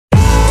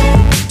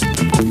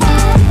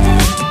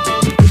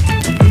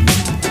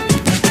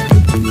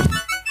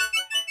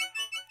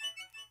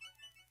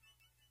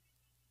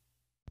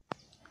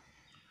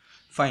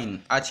Fine,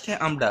 আজকে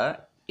আমরা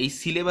এই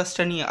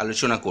সিলেবাসটা নিয়ে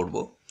আলোচনা করব।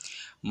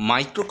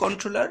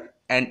 মাইক্রোকন্ট্রোলার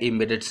অ্যান্ড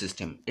এমবেডেড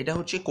সিস্টেম, এটা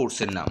হচ্ছে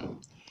কোর্সের নাম।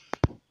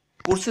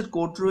 কোর্সের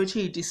কোড রয়েছে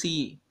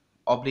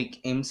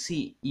ETC/MCES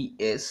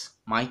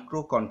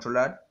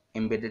microcontroller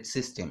embedded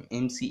system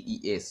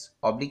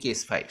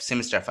MCES/S5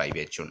 semester 5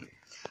 এর জন্য।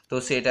 তো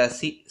সেটা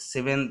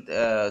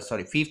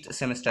ফিফথ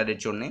সেমিস্টারের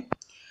জন্যে।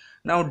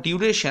 নাও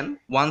ডিউরেশন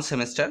 1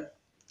 সেমিস্টার,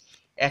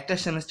 একটা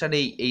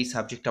সেমিস্টারেই এই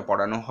সাবজেক্টটা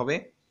পড়ানো হবে।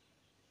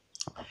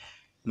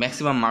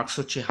 ম্যাক্সিমাম মার্কস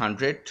হচ্ছে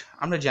 100।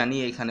 আমরা জানি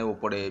এখানে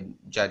ওপরে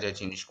যা যা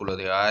জিনিসগুলো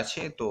দেওয়া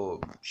আছে, তো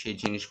সেই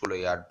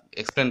জিনিসগুলোই আর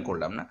এক্সপ্লেন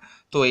করলাম না।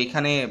 তো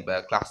এখানে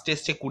ক্লাস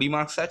টেস্টে 20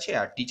 মার্কস আছে,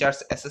 আর টিচার্স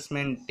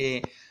অ্যাসেসমেন্টে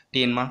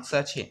 10 মার্কস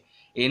আছে।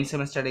 And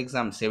semester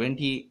exam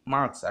 70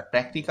 marks, R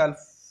practical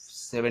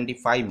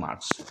 75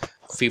 marks.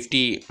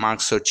 50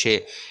 marks হচ্ছে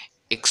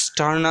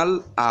এক্সটার্নাল,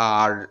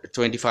 আর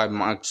 25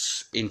 মার্কস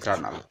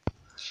ইন্টারনাল।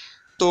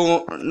 তো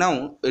নাও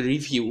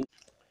রিভিউ।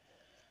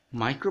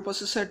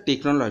 মাইক্রোপ্রসেসর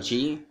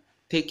টেকনোলজি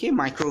থেকে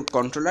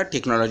মাইক্রোকন্ট্রোলার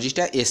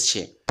টেকনোলজিটা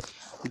এসছে।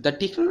 The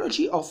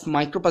technology of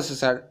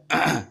microprocessor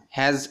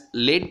has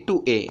lead two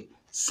a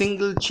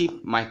single chip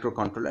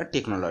microcontroller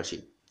technology.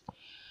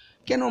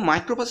 কেন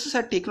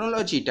microprocessor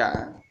টেকনোলজিটা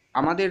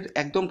আমাদের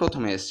একদম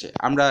প্রথমে এসছে,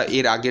 আমরা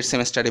এর আগের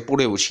সেমেস্টারে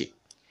পড়েওছি।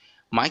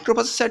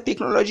 মাইক্রোপ্রসেসর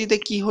টেকনোলজিতে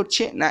কি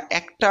হচ্ছে না,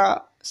 একটা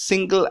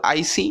সিঙ্গল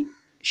আইসি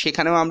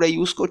সেখানেও আমরা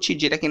ইউজ করছি,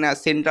 যেটা কিনা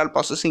সেন্ট্রাল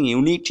প্রসেসিং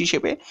ইউনিট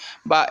হিসেবে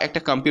বা একটা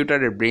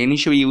কম্পিউটারের ব্রেন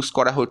হিসেবে ইউজ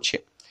করা হচ্ছে।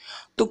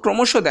 তো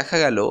ক্রমশ দেখা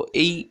গেল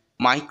এই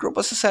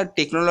মাইক্রোপ্রসেসর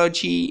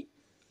টেকনোলজি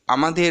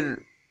আমাদের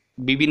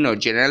বিভিন্ন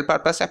জেনারেল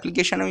পারপাস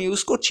অ্যাপ্লিকেশনেও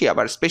ইউজ করছি,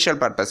 আবার স্পেশাল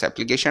পারপাস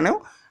অ্যাপ্লিকেশনেও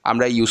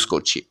আমরা ইউজ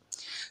করছি।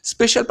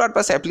 স্পেশাল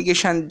পারপাস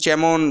অ্যাপ্লিকেশান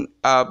যেমন,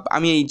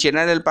 আমি এই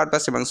জেনারেল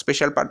পারপাস এবং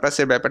স্পেশাল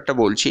পারপাসের ব্যাপারটা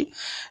বলছি।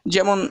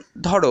 যেমন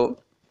ধরো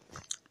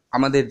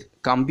আমাদের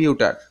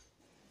কম্পিউটার,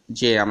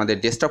 যে আমাদের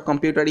ডেস্কটপ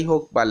কম্পিউটারই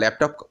হোক বা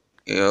ল্যাপটপ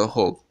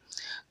হোক,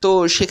 তো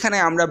সেখানে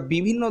আমরা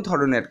বিভিন্ন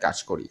ধরনের কাজ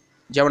করি।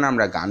 যেমন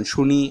আমরা গান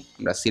শুনি,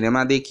 আমরা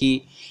সিনেমা দেখি,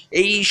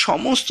 এই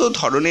সমস্ত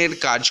ধরনের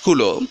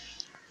কাজগুলো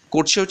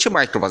করছে হচ্ছে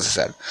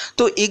মাইক্রোপ্রসেসর।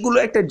 তো এগুলো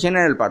একটা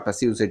জেনারেল পারপাস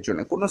ইউজের জন্য,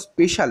 কোনো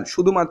স্পেশাল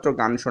শুধুমাত্র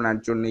গান শোনার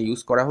জন্য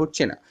ইউজ করা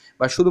হচ্ছে না,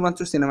 বা শুধুমাত্র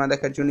সিনেমা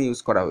দেখার জন্য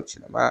ইউজ করা হচ্ছে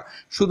না, বা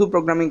শুধু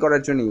প্রোগ্রামিং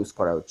করার জন্য ইউজ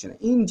করা হচ্ছে না।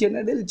 ইন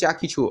জেনারেল যা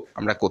কিছু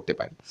আমরা করতে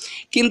পারি।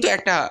 কিন্তু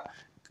একটা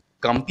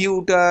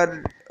কম্পিউটার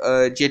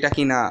যেটা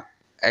কিনা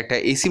একটা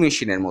এসি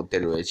মেশিনের মধ্যে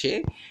রয়েছে,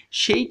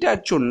 সেইটার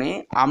জন্যে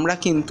আমরা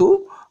কিন্তু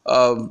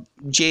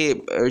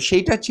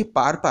সেইটার যে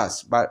পারপাস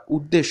বা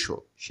উদ্দেশ্য,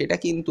 সেটা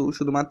কিন্তু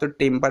শুধুমাত্র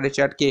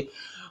টেম্পারেচারকে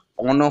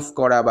অন অফ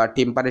করা বা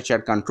টেম্পারেচার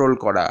কন্ট্রোল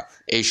করা,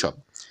 এইসব।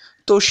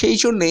 তো সেই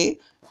জন্যে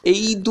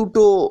এই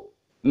দুটো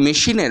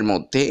মেশিনের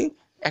মধ্যে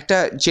একটা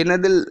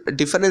জেনারেল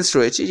ডিফারেন্স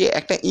রয়েছে, যে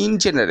একটা ইন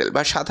জেনারেল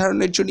বা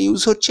সাধারণের জন্য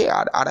ইউজ হচ্ছে,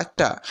 আর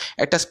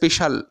একটা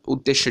স্পেশাল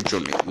উদ্দেশ্যের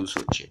জন্য ইউজ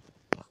হচ্ছে।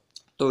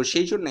 তো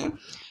সেই জন্যে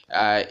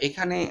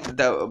এখানে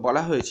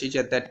বলা হয়েছে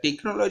যে the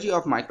technology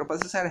of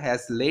microprocessor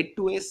has lead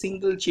two a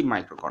single chip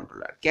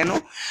microcontroller. কেন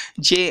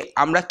যে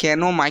আমরা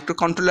কেন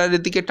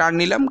মাইক্রোকন্ট্রোলারের দিকে টার্ন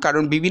নিলাম,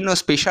 কারণ বিভিন্ন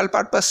স্পেশাল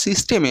পারপাস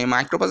সিস্টেমে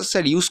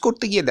মাইক্রোপ্রসেসর ইউজ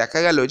করতে গিয়ে দেখা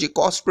গেল যে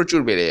কস্ট প্রচুর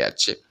বেড়ে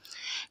যাচ্ছে।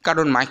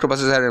 কারণ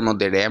মাইক্রোপ্রসেসরের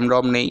মধ্যে র্যাম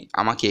রম নেই,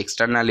 আমাকে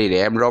এক্সটার্নালি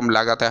র্যাম রম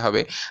লাগাতে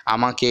হবে।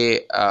 আমাকে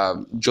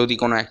যদি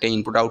কোনো একটা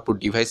ইনপুট আউটপুট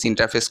ডিভাইস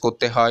ইন্টারফেস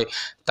করতে হয়,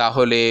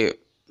 তাহলে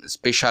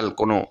স্পেশাল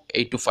কোনো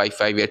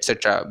 8255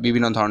 এটসেট্রা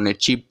বিভিন্ন ধরনের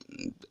চিপ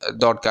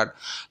দরকার।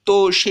 তো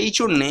সেই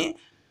জন্যে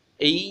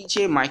এই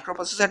যে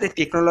মাইক্রোপ্রসেসরের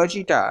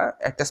টেকনোলজিটা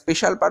একটা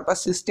স্পেশাল পারপাস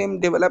সিস্টেম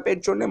ডেভেলপের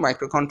জন্য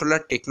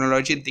মাইক্রোকন্ট্রোলার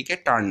টেকনোলজির দিকে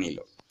টার্ন নিল।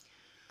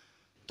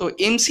 তো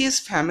MCS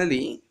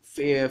ফ্যামিলি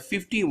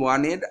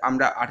 51-এর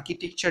আমরা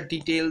আর্কিটেকচার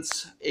ডিটেলস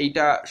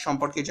এইটা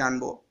সম্পর্কে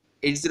জানবো।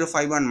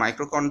 8051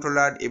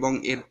 মাইক্রোকন্ট্রোলার এবং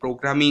এর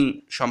প্রোগ্রামিং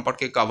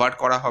সম্পর্কে কভার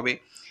করা হবে।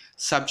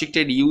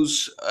 সাবজেক্টের ইউজ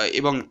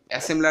এবং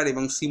অ্যাসেম্বলার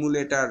এবং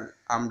সিমুলেটার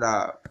আমরা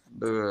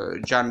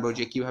জানবো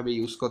যে কিভাবে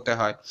ইউজ করতে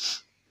হয়।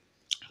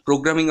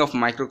 প্রোগ্রামিং অফ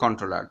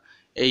মাইক্রোকন্ট্রোলার,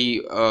 এই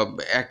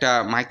একটা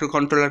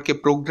মাইক্রোকন্ট্রোলারকে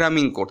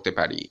প্রোগ্রামিং করতে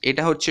পারি,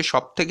 এটা হচ্ছে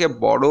সবথেকে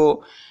বড়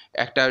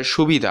একটা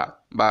সুবিধা।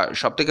 বা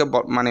সবথেকে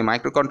মানে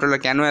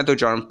মাইক্রোকন্ট্রোলার কেন এত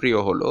জনপ্রিয়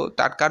হলো,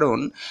 তার কারণ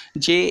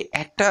যে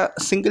একটা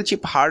সিঙ্গেল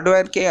চিপ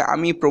হার্ডওয়্যারকে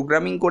আমি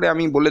প্রোগ্রামিং করে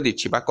আমি বলে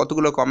দিচ্ছি, বা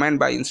কতগুলো কমান্ড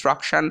বা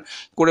ইনস্ট্রাকশান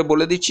করে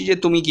বলে দিচ্ছি যে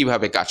তুমি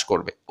কিভাবে কাজ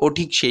করবে, ও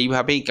ঠিক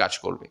সেইভাবেই কাজ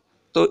করবে।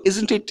 তো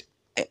isn't it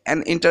an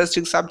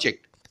interesting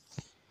subject?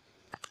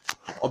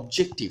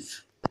 Objective,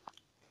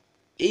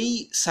 এই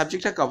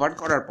সাবজেক্টটা কভার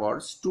করার পর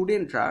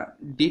স্টুডেন্টরা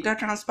ডেটা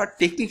ট্রান্সফার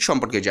টেকনিক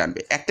সম্পর্কে জানবে।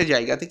 একটা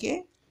জায়গা থেকে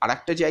আর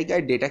একটা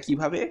জায়গায় ডেটা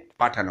কিভাবে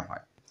পাঠানো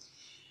হয়।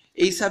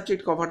 এই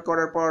সাবজেক্ট কভার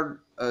করার পর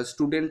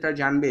স্টুডেন্টরা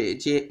জানবে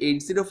যে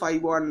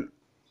 8051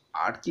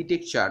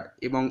 আর্কিটেকচার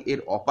এবং এর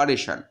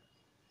অপারেশন,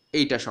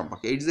 এইটা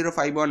সম্পর্কে।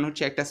 8051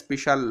 হচ্ছে একটা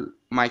স্পেশাল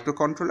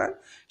মাইক্রোকন্ট্রোলার,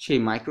 সেই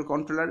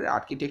মাইক্রোকন্ট্রোলারের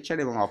আর্কিটেকচার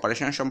এবং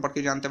অপারেশন সম্পর্কে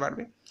জানতে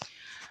পারবে।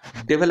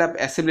 Develop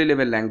assembly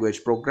level language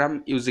program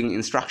using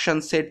instruction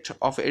set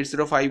of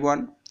 8051.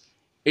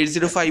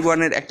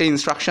 8051-এর একটা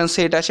ইনস্ট্রাকশন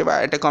সেট আছে বা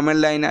একটা কমেন্ট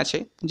লাইন আছে,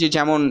 যে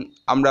যেমন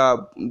আমরা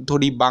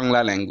ধরি বাংলা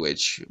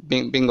ল্যাঙ্গুয়েজ,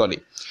 বেঙ্গলি।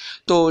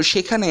 তো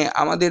সেখানে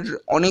আমাদের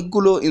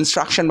অনেকগুলো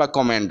ইনস্ট্রাকশন বা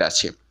কমান্ড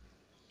আছে,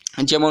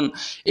 যেমন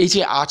এই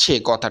যে আছে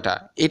কথাটা,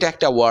 এটা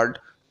একটা ওয়ার্ড,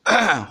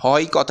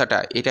 হয় কথাটা,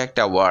 এটা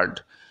একটা ওয়ার্ড,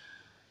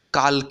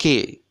 কালকে,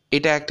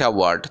 এটা একটা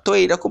ওয়ার্ড। তো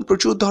এরকম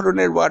প্রচুর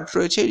ধরনের ওয়ার্ড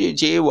রয়েছে,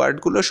 যে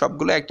ওয়ার্ডগুলো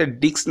সবগুলো একটা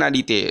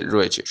ডিকশনারিতে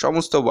রয়েছে,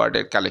 সমস্ত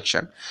ওয়ার্ডের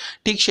কালেকশন।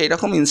 ঠিক সেই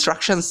রকম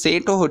ইনস্ট্রাকশন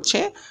সেটও হচ্ছে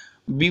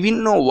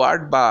বিভিন্ন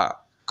ওয়ার্ড বা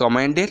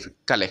কমান্ডের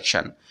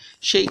কালেকশন।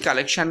 সেই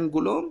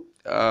কালেকশানগুলো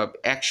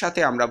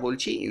একসাথে আমরা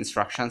বলছি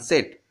ইনস্ট্রাকশন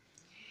সেট।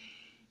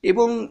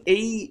 এবং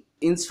এই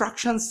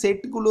ইনস্ট্রাকশন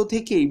সেটগুলো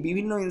থেকেই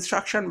বিভিন্ন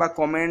ইনস্ট্রাকশন বা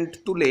কমেন্ট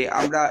তুলে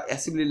আমরা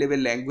অ্যাসেম্বলি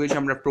লেভেল ল্যাঙ্গুয়েজ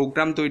আমরা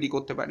প্রোগ্রাম তৈরি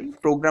করতে পারি।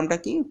 প্রোগ্রামটা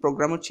কি?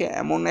 প্রোগ্রাম হচ্ছে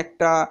এমন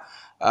একটা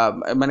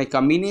মানে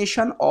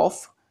কম্বিনেশন অফ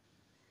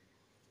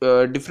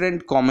ডিফারেন্ট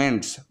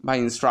কমেন্টস বা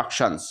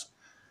ইনস্ট্রাকশনস,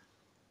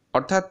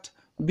 অর্থাৎ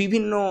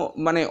বিভিন্ন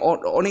মানে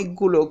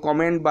অনেকগুলো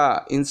কমেন্ট বা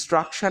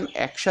ইনস্ট্রাকশন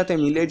একসাথে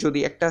মিলে যদি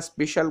একটা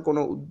স্পেশাল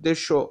কোনো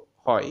উদ্দেশ্য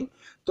হয়,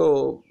 তো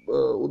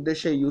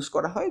উদ্দেশ্যে ইউজ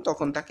করা হয়,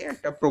 তখন তাকে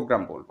একটা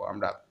প্রোগ্রাম বলবো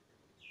আমরা।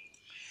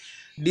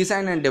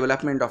 Design and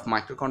development of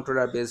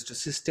microcontroller based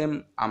system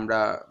আমরা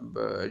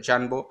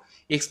জানবো।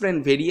 Explain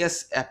various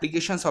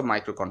applications of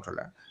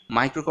microcontroller.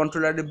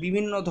 মাইক্রোকন্ট্রোলারের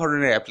বিভিন্ন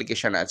ধরনের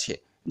অ্যাপ্লিকেশান আছে,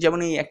 যেমন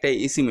এই একটা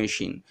এসি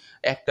মেশিন,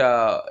 একটা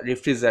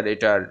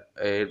রেফ্রিজারেটর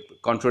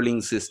কন্ট্রোলিং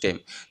সিস্টেম।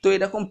 তো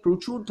এরকম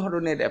প্রচুর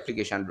ধরনের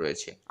অ্যাপ্লিকেশান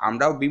রয়েছে,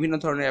 আমরাও বিভিন্ন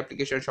ধরনের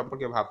অ্যাপ্লিকেশান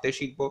সম্পর্কে ভাবতে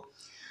শিখবো।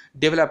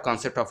 Develop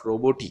concept of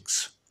robotics.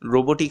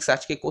 Robotics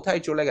আজকে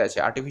কোথায় চলে গেছে?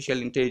 আর্টিফিশিয়াল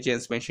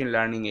ইন্টেলিজেন্স, মেশিন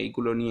লার্নিং,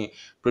 এইগুলো নিয়ে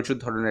প্রচুর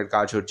ধরনের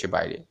কাজ হচ্ছে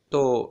বাইরে।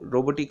 তো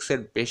রোবোটিক্সের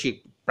বেসিক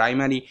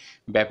প্রাইমারি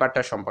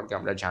ব্যাপারটা সম্পর্কে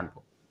আমরা জানবো।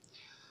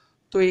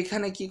 তো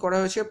এখানে কি করা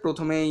হয়েছে,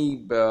 প্রথমেই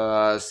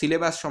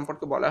সিলেবাস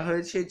সম্পর্কে বলা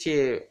হয়েছে যে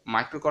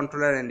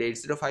মাইক্রোকন্ট্রোলার অ্যান্ড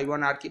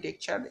 8051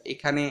 আর্কিটেকচার।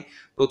 এখানে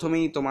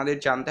প্রথমেই তোমাদের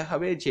জানতে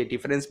হবে যে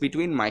difference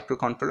between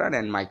microcontroller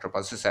and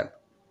microprocessor.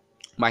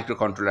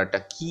 মাইক্রোকন্ট্রোলারটা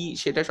কী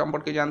সেটা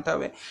সম্পর্কে জানতে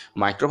হবে।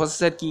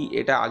 মাইক্রোপ্রসেসর কী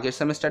এটা আগের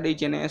সেমেস্টারেই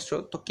জেনে এসছো,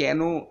 তো কেন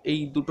এই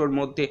দুটোর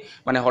মধ্যে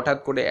মানে হঠাৎ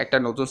করে একটা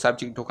নতুন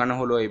সাবজেক্ট ঢোকানো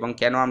হলো এবং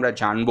কেন আমরা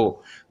জানবো,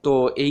 তো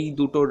এই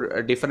দুটোর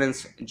ডিফারেন্স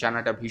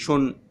জানাটা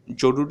ভীষণ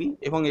জরুরি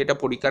এবং এটা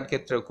পরীক্ষার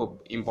ক্ষেত্রে খুব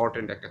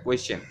ইম্পর্ট্যান্ট একটা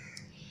question.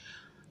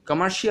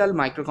 Commercial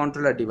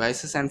microcontroller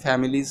devices and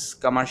families.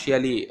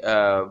 Commercially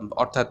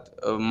অর্থাৎ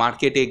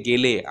মার্কেটে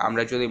গেলে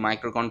আমরা যদি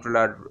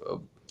মাইক্রোকন্ট্রোলার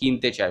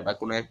কিনতে চাই বা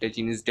কোনো একটা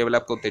জিনিস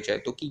ডেভেলপ করতে চাই,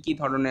 তো কী কী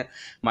ধরনের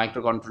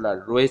মাইক্রোকন্ট্রোলার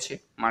রয়েছে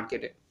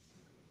মার্কেটে।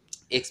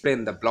 Explain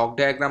the block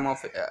diagram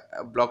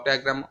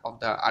of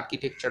the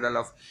architectural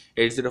of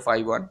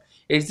 8051।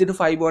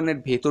 8051-এর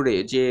ভেতরে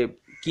যে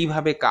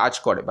কীভাবে কাজ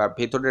করে বা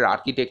ভেতরের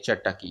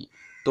আর্কিটেকচারটা কী,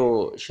 তো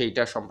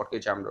সেইটা সম্পর্কে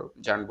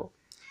জানবো।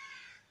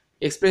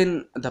 Explain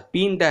the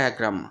pin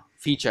diagram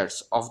features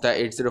of the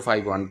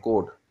 8051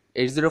 code.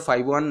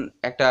 8051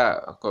 একটা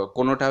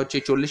কোনোটা হচ্ছে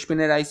 40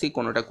 পিনের আইসি,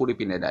 কোনোটা 20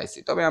 পিনের আইসি,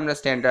 তবে আমরা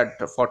স্ট্যান্ডার্ড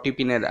 40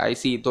 পিনের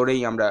আইসি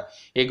ধরেই আমরা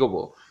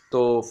এগোবো। তো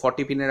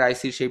 40 পিনের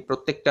আইসির সেই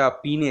প্রত্যেকটা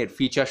পিনের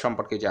ফিচার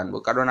সম্পর্কে জানবো,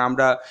 কারণ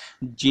আমরা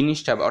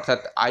জিনিসটা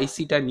অর্থাৎ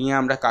আইসিটা নিয়ে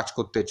আমরা কাজ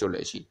করতে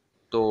চলেছি,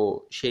 তো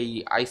সেই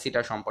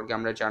আইসিটা সম্পর্কে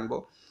আমরা জানবো।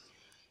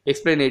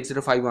 এক্সপ্লেন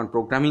 8051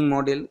 প্রোগ্রামিং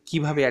মডেল,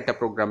 কীভাবে একটা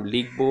প্রোগ্রাম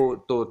লিখবো,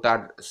 তো তার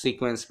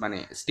সিকোয়েন্স মানে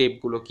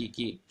স্টেপগুলো কী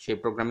কী, সেই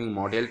প্রোগ্রামিং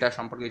মডেলটা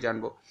সম্পর্কে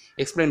জানবো।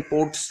 Explain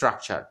port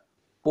structure.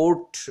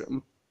 পোর্ট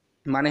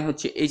মানে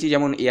হচ্ছে এই যে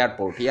যেমন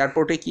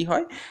এয়ারপোর্টে কী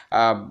হয়,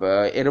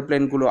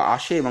 এরোপ্লেনগুলো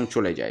আসে এবং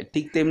চলে যায়,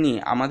 ঠিক তেমনি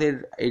আমাদের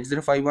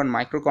 8051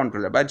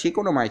 মাইক্রোকন্ট্রোলার বা যে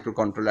কোনো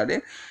মাইক্রোকন্ট্রোলারে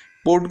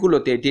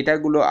পোর্টগুলোতে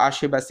ডেটাগুলো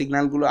আসে বা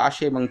সিগন্যালগুলো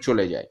আসে এবং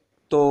চলে যায়।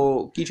 তো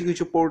কিছু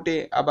কিছু পোর্টে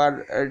আবার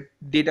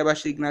ডেটা বা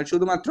সিগন্যাল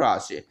শুধুমাত্র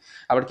আসে,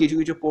 আবার কিছু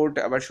কিছু পোর্ট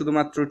আবার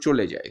শুধুমাত্র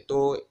চলে যায়। তো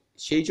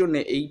সেই জন্যে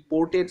এই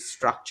পোর্টের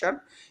স্ট্রাকচার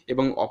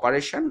এবং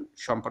অপারেশন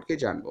সম্পর্কে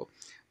জানবো।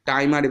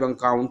 টাইমার এবং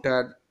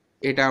কাউন্টার,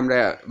 এটা আমরা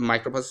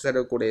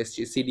মাইক্রোপ্রসেসরেও করে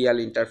এসেছি। সিরিয়াল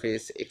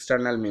ইন্টারফেস,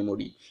 এক্সটার্নাল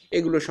মেমোরি,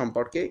 এগুলো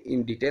সম্পর্কে ইন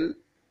ডিটেল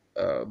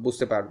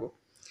বুঝতে পারবো।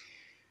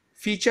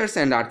 Features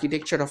and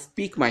architecture of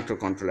pick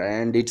microcontroller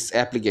and it's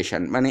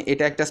application, মানে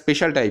এটা একটা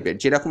স্পেশাল টাইপের,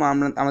 যেরকম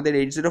আমাদের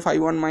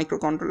 8051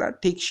 মাইক্রোকন্ট্রোলার,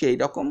 ঠিক সেই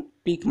রকম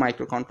পিক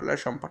মাইক্রোকন্ট্রোলার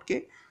সম্পর্কে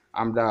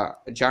আমরা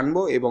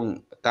জানবো এবং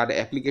তার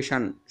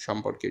অ্যাপ্লিকেশান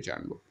সম্পর্কে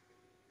জানবো।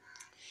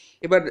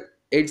 এবার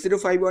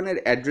 8051-এর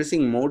addressing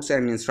modes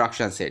and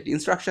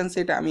instruction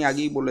set আমি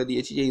আগেই বলে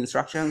দিয়েছি যে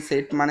ইনস্ট্রাকশন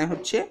সেট মানে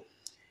হচ্ছে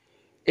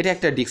এটা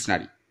একটা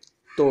ডিকশনারি।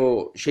 তো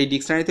সেই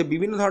ডিকশনারিতে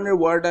বিভিন্ন ধরনের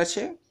ওয়ার্ড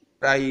আছে,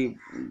 প্রায়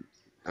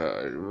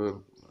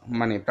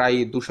মানে প্রায়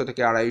 200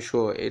 থেকে 250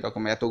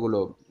 এরকম এতগুলো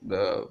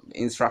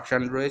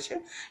ইনস্ট্রাকশন রয়েছে।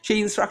 সেই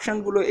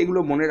ইনস্ট্রাকশনগুলো এগুলো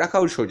মনে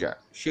রাখাও সোজা,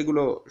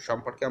 সেগুলো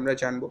সম্পর্কে আমরা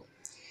জানবো।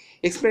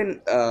 এক্সপ্লেন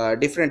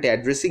ডিফারেন্ট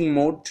অ্যাড্রেসিং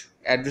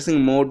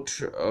মোড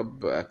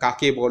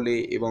কাকে বলে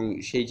এবং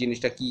সেই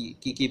জিনিসটা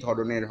কী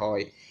ধরনের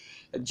হয়।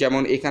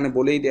 যেমন এখানে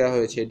বলেই দেওয়া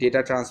হয়েছে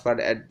ডেটা ট্রান্সফার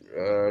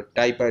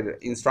টাইপের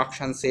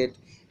instruction set,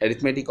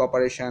 arithmetic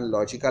operation,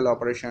 logical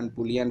operation,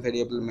 Boolean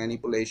variable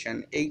manipulation,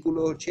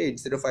 এইগুলো হচ্ছে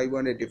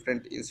 8051-এর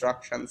ডিফারেন্ট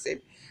ইনস্ট্রাকশন সেট,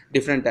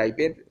 ডিফারেন্ট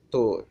টাইপের।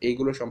 তো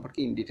এইগুলো সম্পর্কে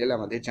ইন ডিটেল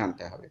আমাদের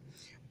জানতে হবে।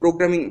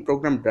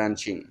 Programme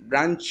branching.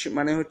 ব্রাঞ্চ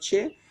মানে হচ্ছে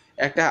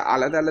একটা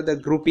আলাদা আলাদা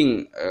গ্রুপিং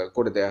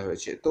করে দেওয়া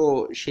হয়েছে। তো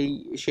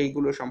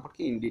সেইগুলো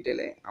সম্পর্কে ইন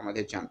ডিটেলে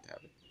আমাদের জানতে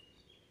হবে।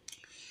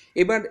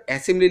 এবার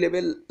assembly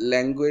level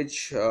language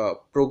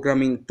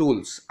programming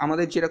tools,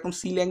 আমাদের যেরকম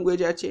সি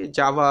ল্যাঙ্গুয়েজ আছে,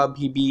 জাভা,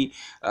 ভিবি,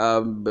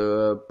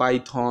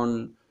 পাইথন,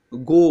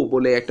 গো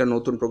বলে একটা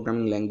নতুন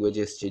প্রোগ্রামিং ল্যাঙ্গুয়েজ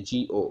এসছে,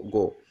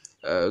 গো,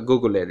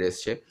 গুগলের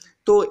এসছে।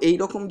 তো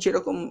এইরকম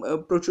যেরকম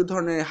প্রচুর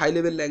ধরনের high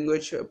level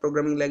language,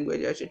 programming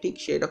language আছে, ঠিক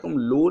সেই রকম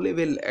লো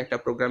লেভেল একটা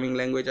প্রোগ্রামিং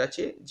ল্যাঙ্গুয়েজ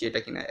আছে যেটা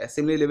কিনা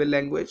অ্যাসেম্বলি লেভেল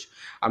ল্যাঙ্গুয়েজ।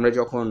 আমরা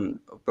যখন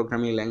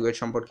প্রোগ্রামিং ল্যাঙ্গুয়েজ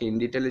সম্পর্কে ইন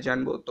ডিটেলে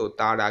জানবো, তো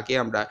তার আগে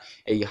আমরা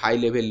এই হাই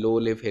লেভেল, লো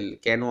লেভেল,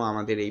 কেন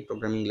আমাদের এই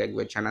প্রোগ্রামিং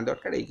ল্যাঙ্গুয়েজ জানা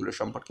দরকার, এইগুলো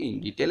সম্পর্কে ইন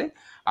ডিটেলে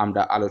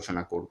আমরা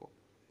আলোচনা করব।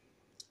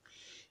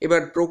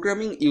 এবার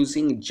programming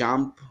using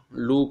jump,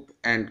 loop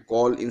and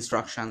call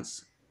instructions,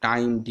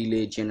 time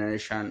delay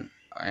generation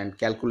and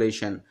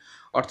calculation,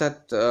 অর্থাৎ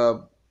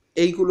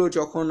এইগুলো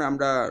যখন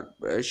আমরা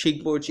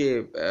শিখবো যে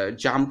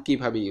জাম্প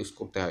কীভাবে ইউজ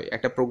করতে হয়।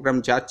 একটা প্রোগ্রাম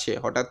যাচ্ছে,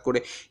 হঠাৎ করে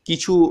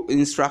কিছু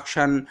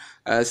ইনস্ট্রাকশান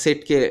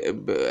সেটকে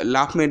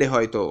লাফ মেরে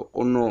হয়তো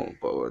অন্য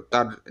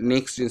তার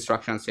নেক্সট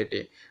ইনস্ট্রাকশান সেটে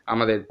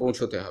আমাদের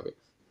পৌঁছতে হবে।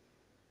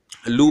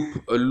 লুপ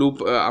লুপ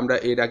আমরা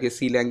এর আগে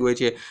সি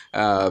ল্যাঙ্গুয়েজে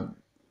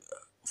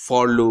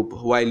ফর লুপ,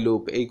 হোয়াইল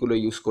লুপ এইগুলো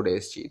ইউজ করে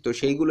এসেছি। তো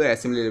সেইগুলো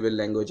অ্যাসেম্বলি লেভেল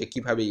ল্যাঙ্গুয়েজে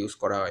কীভাবে ইউজ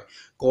করা হয়।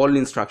 কল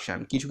ইনস্ট্রাকশান,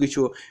 কিছু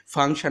কিছু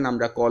ফাংশন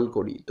আমরা কল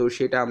করি, তো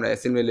সেটা আমরা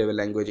অ্যাসেম্বলি লেভেল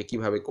ল্যাঙ্গুয়েজে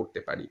কীভাবে করতে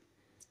পারি।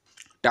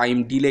 টাইম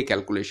ডিলে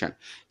ক্যালকুলেশন,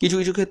 কিছু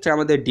কিছু ক্ষেত্রে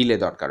আমাদের ডিলে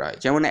দরকার হয়,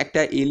 যেমন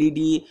একটা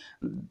এলইডি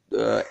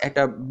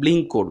একটা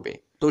ব্লিঙ্ক করবে,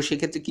 তো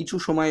সেক্ষেত্রে কিছু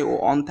সময় ও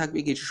অন থাকবে,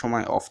 কিছু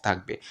সময় অফ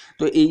থাকবে।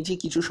 তো এই যে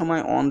কিছু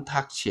সময় অন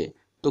থাকছে,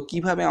 তো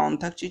কিভাবে অন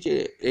থাকছে, যে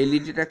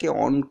এলইডিটাকে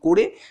অন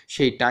করে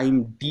সেই টাইম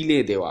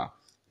ডিলে দেওয়া,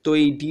 তো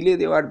এই ডিলে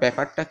দেওয়ার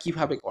ব্যাপারটা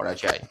কিভাবে করা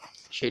যায়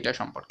সেটা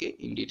সম্পর্কে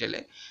ইন ডিটেলে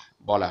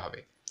বলা হবে।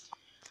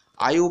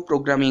 আইও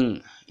programming,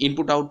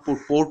 input output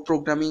port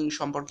programming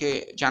সম্পর্কে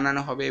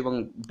জানানো হবে, এবং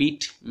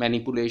bit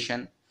manipulation.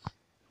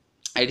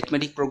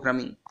 Arithmetic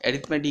programming,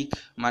 arithmetic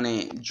মানে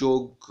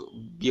যোগ,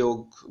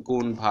 বিয়োগ,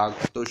 গুণ, ভাগ,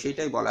 তো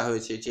সেটাই বলা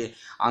হয়েছে যে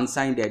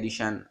unsigned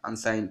addition,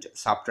 unsigned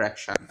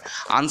subtraction.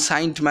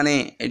 Unsigned মানে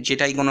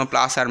যেটাই কোনো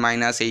প্লাস আর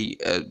মাইনাস এই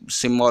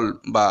সিম্বল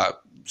বা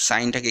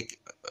সাইনটাকে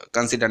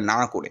কনসিডার না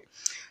করে,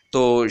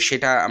 তো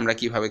সেটা আমরা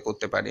কিভাবে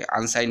করতে পারি।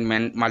 আনসাইন্ড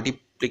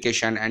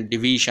মাল্টিপ্লিকেশন অ্যান্ড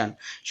ডিভিশন,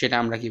 সেটা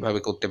আমরা কিভাবে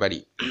করতে পারি।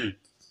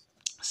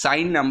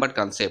 Sign number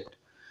concept,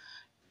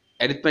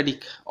 arithmetic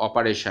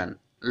operation,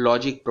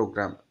 logic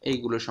programme,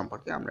 এইগুলো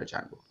সম্পর্কে আমরা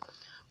জানব।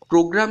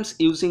 Programs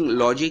using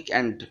logic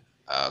and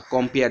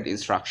compared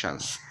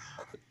instructions,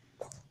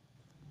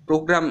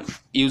 programme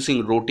using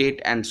rotate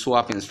and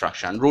swap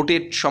instruction.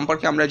 Rotate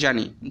সম্পর্কে আমরা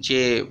জানি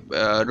যে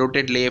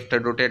রোটেট লেফট,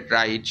 রোটেট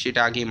রাইট,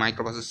 সেটা আগে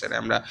মাইক্রোপ্রসেসরে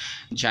আমরা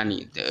জানি।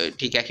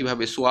 ঠিক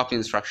একইভাবে সোয়াপ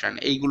ইনস্ট্রাকশন,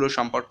 এইগুলো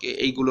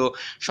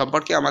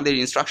সম্পর্কে আমাদের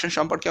ইনস্ট্রাকশন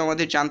সম্পর্কে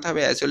আমাদের জানতে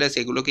হবে, অ্যাজ ওয়েল অ্যাজ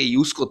এগুলোকে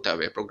ইউজ করতে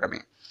হবে প্রোগ্রামে।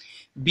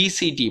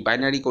 বিসিডি,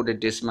 বাইনারি কোডেড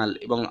ডেসিমাল,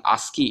 এবং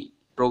আস্কি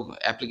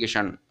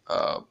অ্যাপ্লিকেশন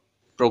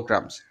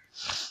প্রোগ্রামস।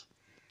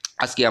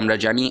 আজকে আমরা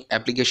জানি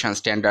application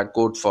standard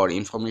code for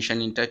information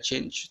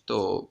interchange. তো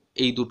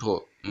এই দুটো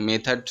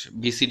method,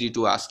 BCD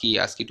two ASCII,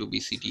 ASCII two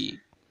BCD,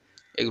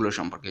 এগুলো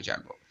সম্পর্কে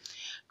জানবো।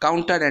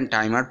 Counter and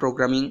timer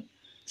programming,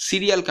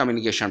 serial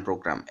communication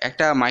programme.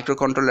 একটা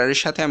মাইক্রোকন্ট্রোলারের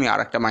সাথে আমি আর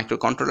একটা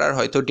মাইক্রোকন্ট্রোলার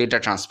হয়তো ডেটা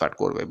ট্রান্সফার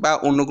করবে, বা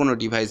অন্য কোনো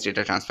ডিভাইস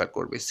ডেটা ট্রান্সফার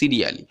করবে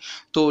সিরিয়ালি,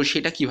 তো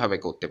সেটা কিভাবে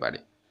করতে পারে।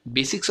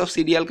 বেসিক্স অফ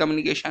সিরিয়াল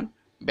কমিউনিকেশন,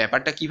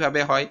 ব্যাপারটা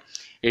কিভাবে হয়।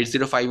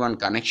 8051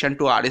 কানেকশন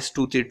টু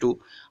RS-232।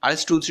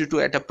 RS-232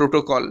 একটা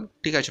প্রোটোকল,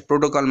 ঠিক আছে।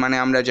 প্রোটোকল মানে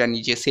আমরা জানি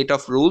যে set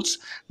of rules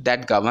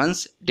that governs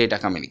data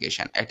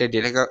communication. একটা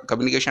ডেটা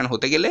কমিউনিকেশন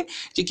হতে গেলে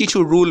যে কিছু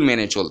রুল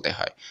মেনে চলতে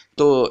হয়,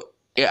 তো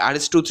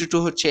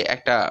RS-232 হচ্ছে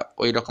একটা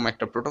ওই রকম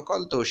একটা প্রোটোকল,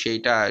 তো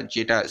সেইটা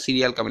যেটা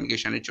সিরিয়াল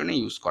কমিউনিকেশনের জন্য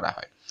ইউজ করা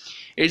হয়।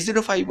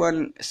 8051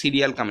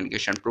 সিরিয়াল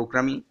কমিউনিকেশন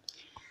প্রোগ্রামিং।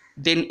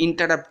 দেন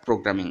ইন্টারাপ্ট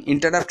প্রোগ্রামিং,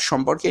 ইন্টারাপ্ট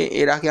সম্পর্কে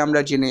এর আগে আমরা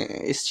জেনে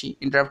এসেছি।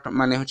 ইন্টারাপ্ট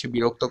মানে হচ্ছে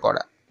বিরক্ত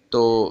করা,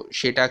 তো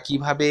সেটা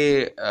কিভাবে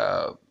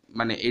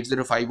মানে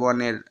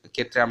 8051-এর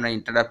ক্ষেত্রে আমরা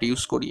ইন্টারাপ্ট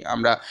ইউজ করি,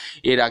 আমরা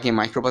এর আগে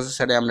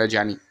মাইক্রোপ্রসেসরে আমরা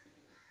জানি।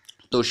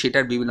 তো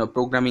সেটার বিভিন্ন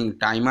প্রোগ্রামিং,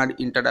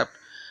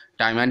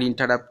 টাইমার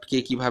ইন্টারাপ্টকে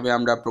কীভাবে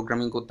আমরা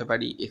প্রোগ্রামিং করতে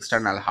পারি,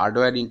 এক্সটার্নাল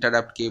হার্ডওয়্যার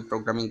ইন্টারাপ্টকে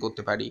প্রোগ্রামিং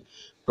করতে পারি,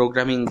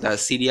 programming the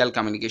serial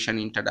communication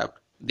interrupt.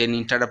 Then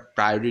interrupt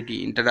priority,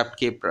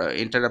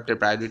 ইন্টারাপ্টের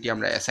priority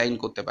আমরা অ্যাসাইন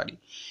করতে পারি।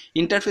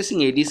 ইন্টারফেসিং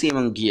এডিসি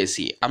এবং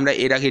ডিএসি, আমরা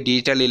এর আগে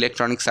ডিজিটাল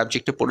ইলেকট্রনিক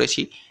সাবজেক্টে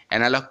পড়েছি,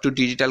 অ্যানালগ টু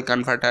ডিজিটাল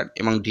কনভার্টার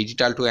এবং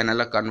ডিজিটাল টু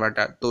অ্যানালগ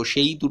কনভার্টার। তো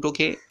সেই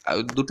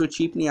দুটো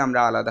চিপ নিয়ে আমরা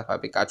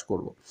আলাদাভাবে কাজ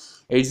করব।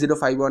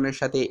 8051-এর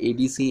সাথে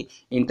এডিসি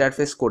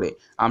ইন্টারফেস করে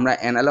আমরা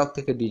অ্যানালগ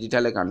থেকে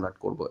ডিজিটালে কনভার্ট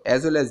করব,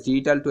 as well as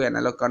digital two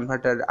analogue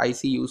converter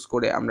আইসি ইউজ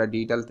করে আমরা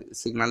ডিজিটাল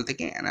সিগন্যাল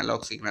থেকে অ্যানালগ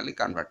সিগন্যালে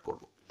কনভার্ট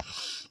করব।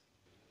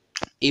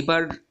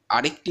 এবার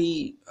আরেকটি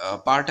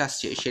পার্ট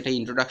আসছে, সেটা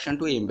ইন্ট্রোডাকশন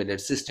টু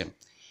এমবেডেড সিস্টেম।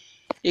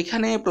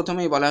 এখানে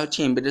প্রথমেই বলা হচ্ছে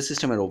এমবেডেড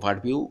সিস্টেমের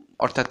ওভারভিউ,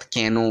 অর্থাৎ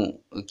কেন,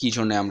 কী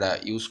জন্য আমরা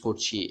ইউজ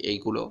করছি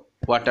এইগুলো,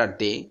 হোয়াট আর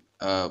দে,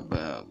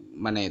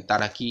 মানে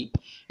তারা কি।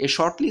 A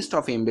short list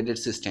of embedded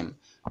system,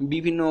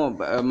 বিভিন্ন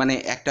মানে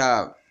একটা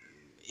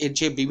এর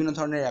যে বিভিন্ন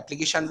ধরনের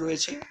অ্যাপ্লিকেশান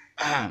রয়েছে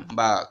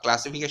বা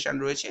ক্লাসিফিকেশান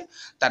রয়েছে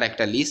তার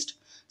একটা list,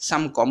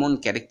 some common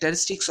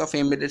characteristics of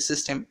embedded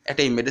system,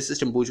 একটা এমবেডেড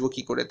সিস্টেম বুঝবো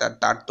কী করে,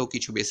 তার তো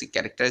কিছু বেসিক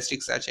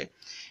ক্যারেক্টারিস্টিক্স আছে।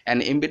 And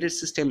embedded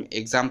system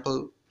example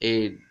A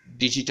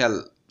digital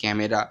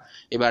camera.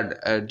 এবার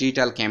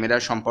ডিজিটাল ক্যামেরা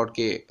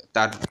সম্পর্কে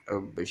তার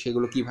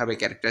সেগুলো কীভাবে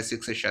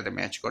ক্যারেক্টারিস্টিক্সের সাথে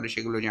ম্যাচ করে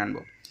সেগুলো জানবো।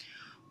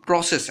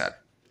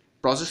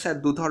 প্রসেসর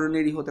দু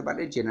ধরনেরই হতে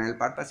পারে, জেনারেল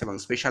পারপাস এবং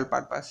স্পেশাল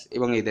পারপাস,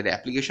 এবং এদের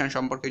অ্যাপ্লিকেশান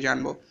সম্পর্কে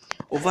জানবো।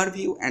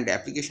 Overview and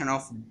application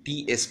of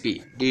DSP,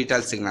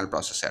 digital signal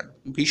processor,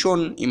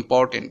 ভীষণ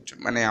ইম্পর্টেন্ট।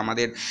 মানে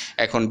আমাদের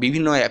এখন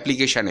বিভিন্ন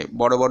অ্যাপ্লিকেশানে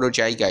বড় বড়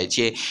জায়গায়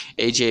যে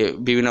এই যে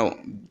বিভিন্ন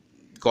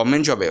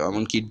গভর্নমেন্ট জবে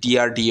এমনকি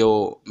ডিআরডিও,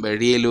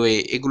 রেলওয়ে,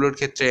 এগুলোর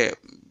ক্ষেত্রে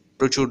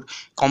প্রচুর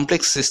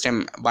কমপ্লেক্স সিস্টেম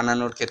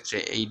বানানোর ক্ষেত্রে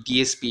এই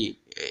ডিএসপি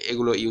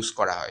এগুলো ইউজ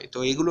করা হয়। তো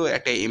এগুলো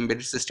একটা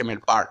এমবেডেড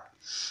সিস্টেমের পার্ট।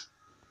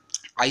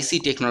 আইসি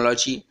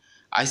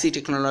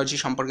টেকনোলজি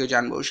সম্পর্কে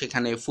জানবো,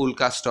 সেখানে ফুল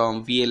custom,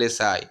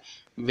 VLSI,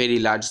 very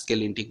large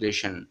scale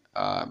integration,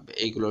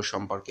 এইগুলো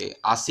সম্পর্কে,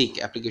 Asik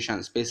application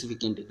specific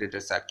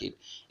integrated circuit,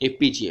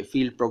 FPGA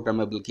field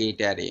programmable gate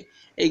array,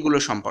 এইগুলো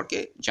সম্পর্কে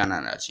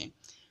জানার আছে।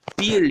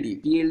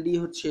 পিএলডি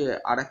হচ্ছে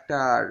আর একটা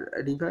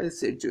ডিভাইস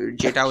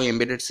যেটাও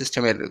এমবেডেড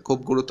সিস্টেমের খুব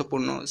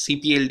গুরুত্বপূর্ণ।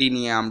 সিপিএলডি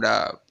নিয়ে আমরা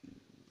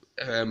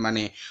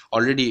মানে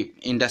অলরেডি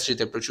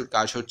ইন্ডাস্ট্রিতে প্রচুর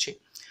কাজ হচ্ছে।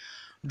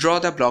 Draw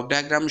the block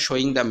diagram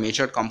showing the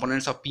major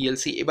components of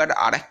PLC. এবার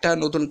আর একটা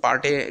নতুন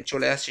পার্টে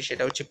চলে আসছে,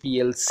 সেটা হচ্ছে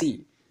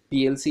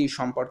পিএলসি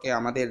সম্পর্কে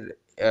আমাদের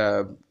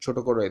ছোট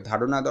করে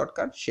ধারণা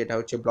দরকার। সেটা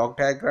হচ্ছে ব্লক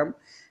ডায়াগ্রাম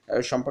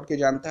সম্পর্কে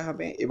জানতে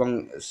হবে, এবং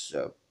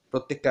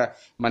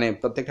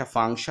প্রত্যেকটা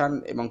ফাংশন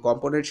এবং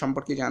কম্পোনেন্ট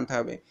সম্পর্কে জানতে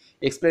হবে।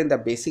 Explain the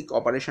basic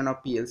operation of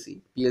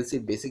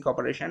পিএলসির basic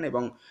operation,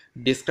 এবং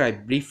ডিসক্রাইব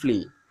ব্রিফলি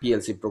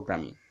পিএলসি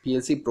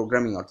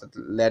প্রোগ্রামিং অর্থাৎ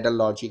ল্যাডার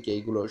লজিক,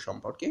 এইগুলো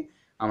সম্পর্কে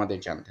আমাদের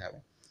জানতে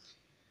হবে।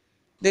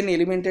 দেন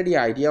এলিমেন্টারি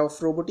আইডিয়া অফ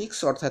রোবোটিক্স,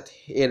 অর্থাৎ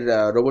এর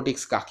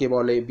রোবোটিক্স কাকে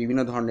বলে,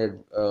 বিভিন্ন ধরনের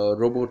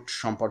রোবট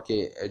সম্পর্কে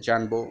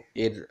জানবো,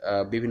 এর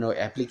বিভিন্ন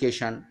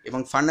অ্যাপ্লিকেশান, এবং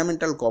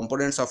ফান্ডামেন্টাল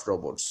কম্পোনেন্টস অফ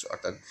রোবটস,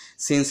 অর্থাৎ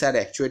সেন্সার,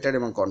 অ্যাকচুয়েটার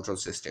এবং কন্ট্রোল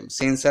সিস্টেম।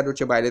 সেন্সার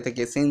হচ্ছে বাইরে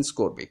থেকে সেন্স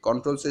করবে,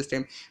 কন্ট্রোল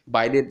সিস্টেম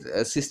বাইরের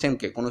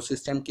কোনো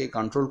সিস্টেমকে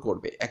কন্ট্রোল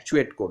করবে,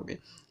 অ্যাকচুয়েট করবে,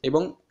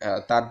 এবং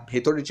তার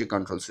ভেতরে যে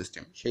কন্ট্রোল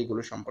সিস্টেম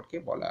সেইগুলো সম্পর্কে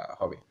বলা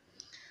হবে।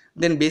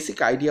 দেন basic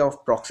idea of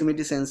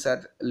proximity sensor,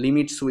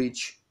 limit switch,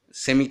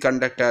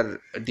 semiconductor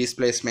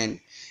displacement,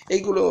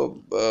 এইগুলো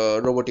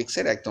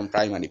রোবোটিক্সের একদম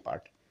প্রাইমারি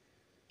পার্ট।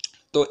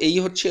 তো এই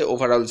হচ্ছে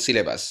ওভারঅল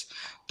সিলেবাস।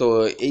 তো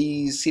এই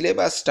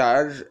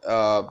সিলেবাসটার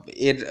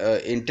এর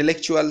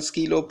ইন্টেলেকচুয়াল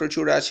স্কিলও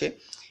প্রচুর আছে,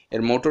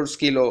 এর মোটর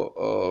স্কিলও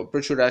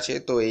প্রচুর আছে।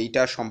 তো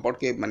এইটা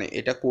সম্পর্কে মানে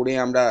এটা করে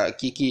আমরা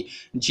কি কি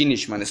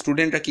জিনিস, মানে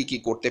স্টুডেন্টরা কি কি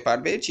করতে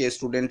পারবে, যে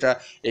স্টুডেন্টরা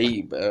এই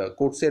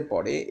কোর্সের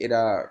পরে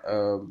এরা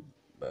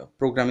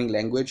প্রোগ্রামিং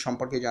ল্যাঙ্গুয়েজ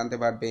সম্পর্কে জানতে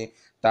পারবে,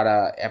 তারা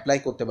অ্যাপ্লাই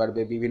করতে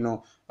পারবে, বিভিন্ন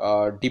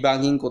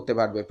ডিবাগিং করতে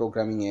পারবে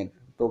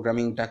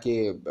প্রোগ্রামিংটাকে,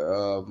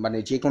 মানে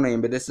যে কোনো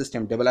এমবেডেড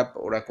সিস্টেম ডেভেলপ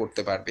ওরা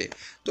করতে পারবে।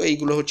 তো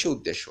এইগুলো হচ্ছে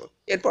উদ্দেশ্য।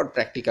 এরপর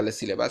প্র্যাকটিক্যালের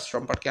সিলেবাস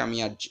সম্পর্কে আমি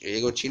আর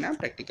এগোচ্ছি না,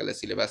 প্র্যাকটিক্যালের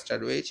সিলেবাসটা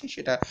রয়েছে,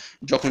 সেটা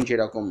যখন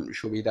যেরকম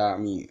সুবিধা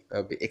আমি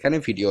এখানে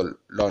ভিডিও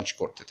লঞ্চ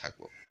করতে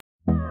থাকবো।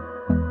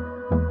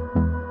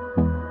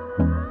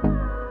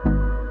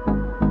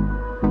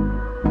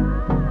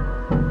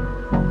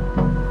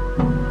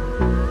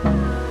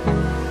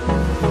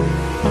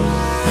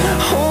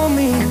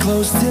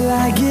 Till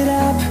I get